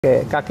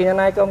Oke,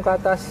 kakinya naik om ke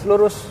atas,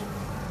 lurus.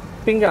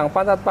 Pinggang,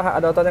 pantat, paha,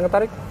 ada otot yang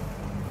ketarik.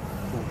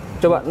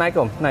 Coba naik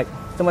om, naik.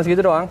 Cuma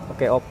segitu doang.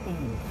 Oke, op.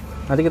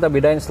 Nanti kita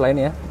bedain setelah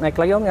ini ya. Naik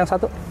lagi om, yang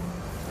satu.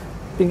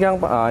 Pinggang,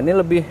 ini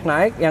lebih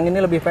naik, yang ini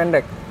lebih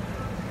pendek.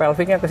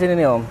 Pelviknya ke sini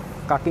nih om.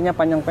 Kakinya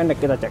panjang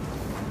pendek, kita cek.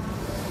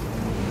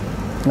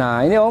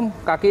 Nah, ini om,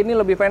 kaki ini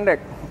lebih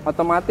pendek.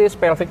 Otomatis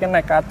pelviknya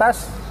naik ke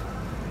atas.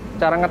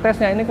 Cara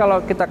ngetesnya ini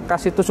kalau kita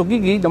kasih tusuk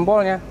gigi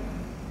jempolnya,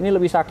 ini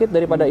lebih sakit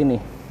daripada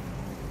ini.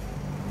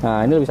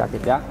 Nah, ini lebih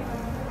sakit ya.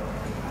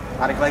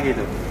 Tarik lagi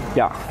itu.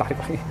 Ya, tarik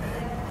lagi.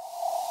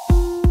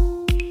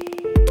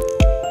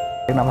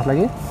 Tarik nafas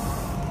lagi.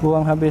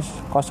 Buang habis.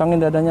 Kosongin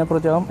dadanya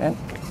perutnya om.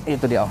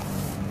 Itu dia om.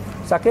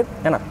 Sakit?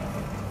 Enak.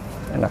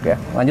 Enak ya.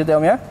 Lanjut ya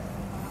om ya.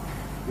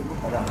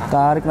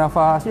 Tarik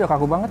nafas. Iya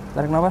kaku banget.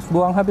 Tarik nafas.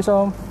 Buang habis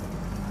om.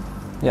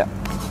 Ya.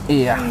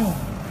 Iya.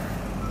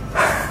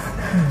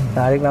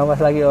 Tarik nafas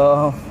lagi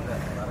om.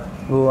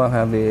 Buang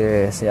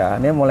habis.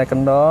 Ya, ini mulai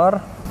kendor.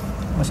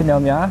 Masih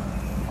om ya.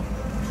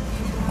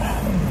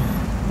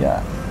 Ya.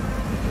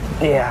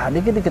 Iya,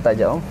 dikit-dikit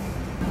aja om.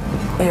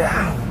 Iya.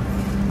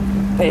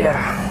 Iya.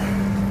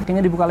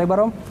 Kakinya dibuka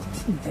lebar om.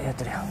 Iya,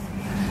 itu dia.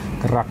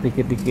 Gerak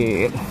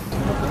dikit-dikit.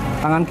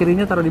 Tangan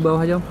kirinya taruh di bawah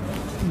aja om.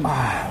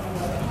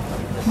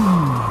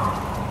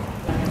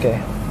 Oke.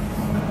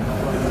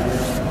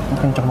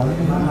 Kenceng banget.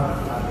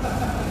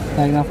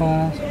 Tarik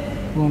nafas.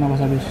 Buang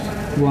nafas habis.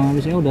 Buang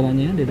habis ya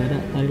udaranya ya di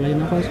dada. Tarik lagi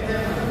nafas.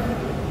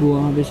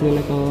 Buang habis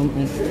relax om.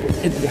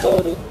 Itu dia.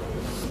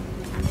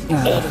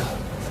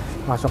 Nah.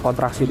 Masuk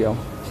kontraksi dia om.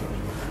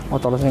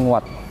 Otornya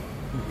nguat.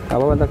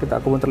 Apa bentar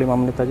kita akupuntur 5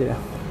 menit aja ya.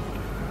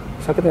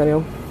 Sakit nggak nih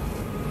om?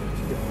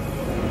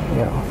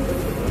 Ya.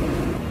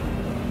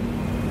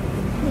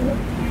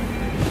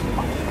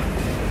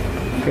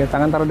 Oke,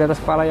 tangan taruh di atas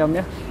kepala ya om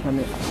ya.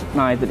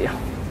 Nah itu dia.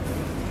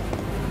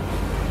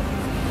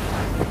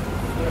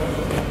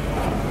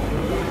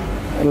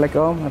 Relax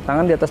om.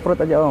 Tangan di atas perut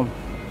aja om.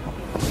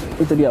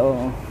 Itu dia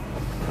om.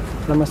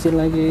 Lemesin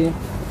lagi.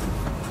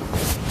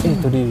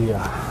 Itu dia.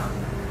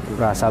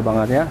 Berasa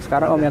banget ya.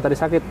 Sekarang om yang tadi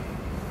sakit.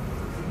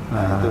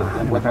 Nah, itu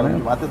yang buat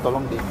mati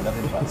tolong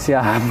dihindarin Pak.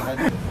 Siap.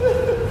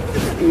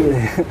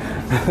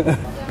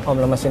 Om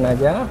lemesin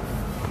aja.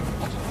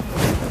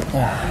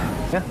 Ya.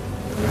 Ya.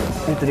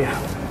 Itu dia.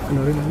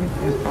 Kendorin lagi.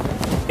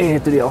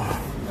 Itu dia om.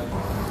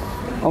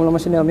 Om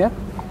lemesin ya om ya.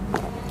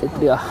 Itu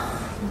dia. Ya.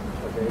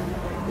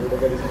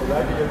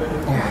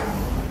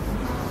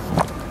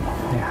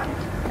 Ya.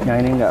 Yang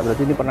ini enggak,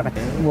 berarti ini pernah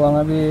kecil. Buang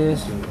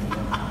habis.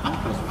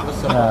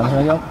 Nah,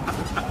 lagi om.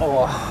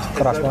 Oh,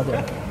 keras banget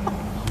ya.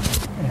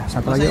 Ya,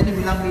 satu lagi.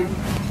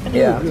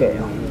 Iya, oke.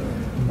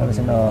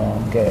 Habisin om.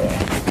 Oke.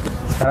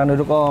 Sekarang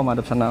duduk om,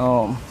 hadap sana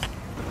om.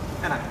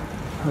 Enak.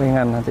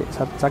 Ringan nanti.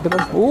 Sakit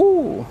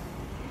om.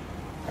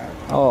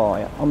 Oh,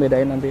 ya. Om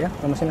bedain nanti ya.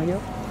 Lemesin lagi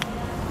om.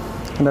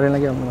 Kendalin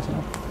lagi om, lemesin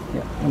om.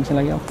 Ya, lemesin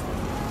lagi om.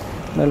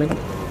 Kendalin lagi.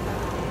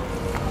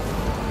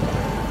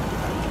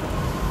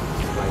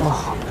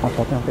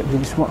 Ototnya sampai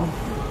begini semua om.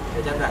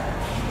 Ya Chandra,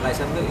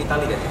 license itu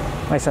Itali kan ya?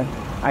 License.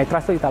 I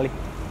trust itu Itali.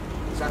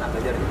 Di sana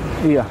belajar ya?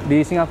 Iya, di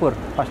Singapura.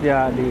 Pas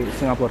dia di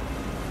Singapura.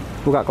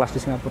 Buka kelas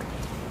di Singapura.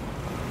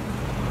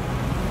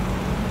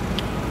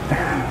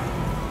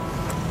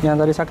 Yang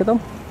tadi sakit om?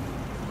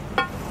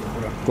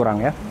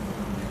 Kurang ya?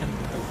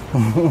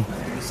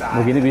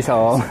 Begini bisa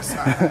om.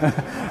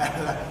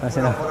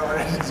 Masih om.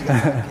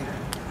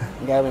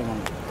 Enggak memang.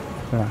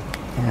 Nah,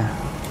 ya.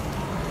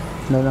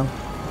 Udah dong.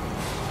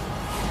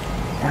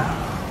 Ya.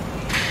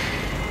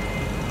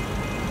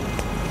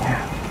 Ya.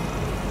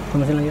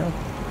 Lemesin lagi om.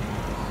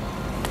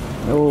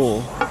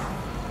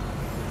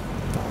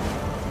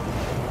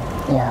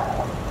 Ya.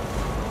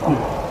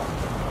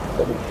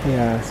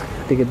 Ya,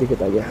 dikit-dikit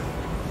aja.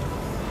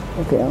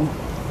 Oke om.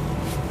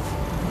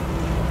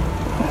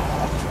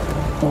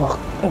 Wah,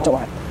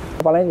 coba.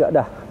 Kepalanya juga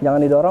dah. Jangan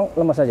didorong,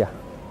 lemas aja.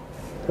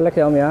 Relax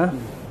ya om ya.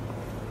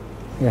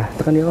 Ya,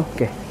 tekan dia om.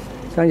 Oke.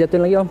 Sekarang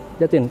jatuhin lagi om.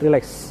 Jatuhin,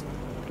 relax.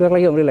 Relax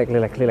lagi om, relax.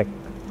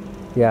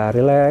 Ya,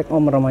 relax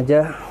om, merem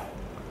aja.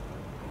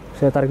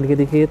 Saya tarik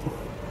dikit-dikit.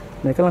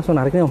 Mereka langsung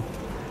narik nih om.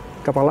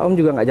 Kepala om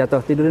juga nggak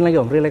jatuh. Tidurin lagi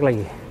om, relax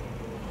lagi.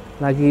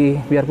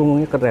 Lagi biar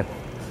punggungnya keren.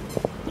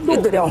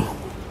 Itu dia om.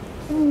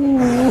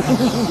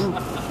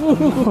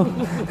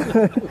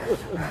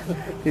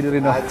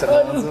 Tidurin om.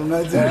 Langsung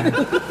aja.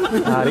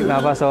 Tarik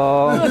nafas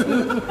om.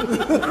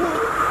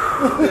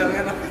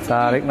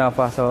 Tarik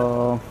nafas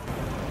om.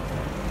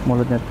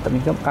 Mulutnya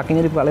tetap, kakinya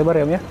dibuka lebar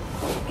ya om ya.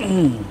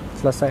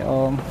 Selesai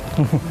om.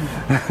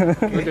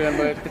 Jangan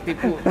banyak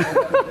ketipu.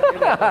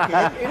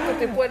 Itu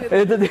tipuan itu.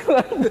 Itu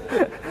tipuan.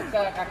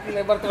 Buka kaki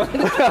lebar terus.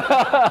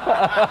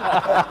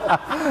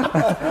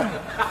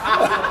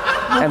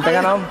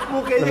 Entengan om.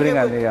 Lebih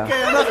ringan ya.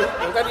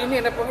 Bukan ini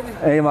enak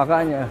banget.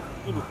 Makanya.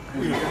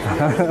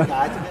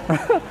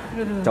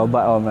 Coba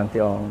om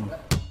nanti om.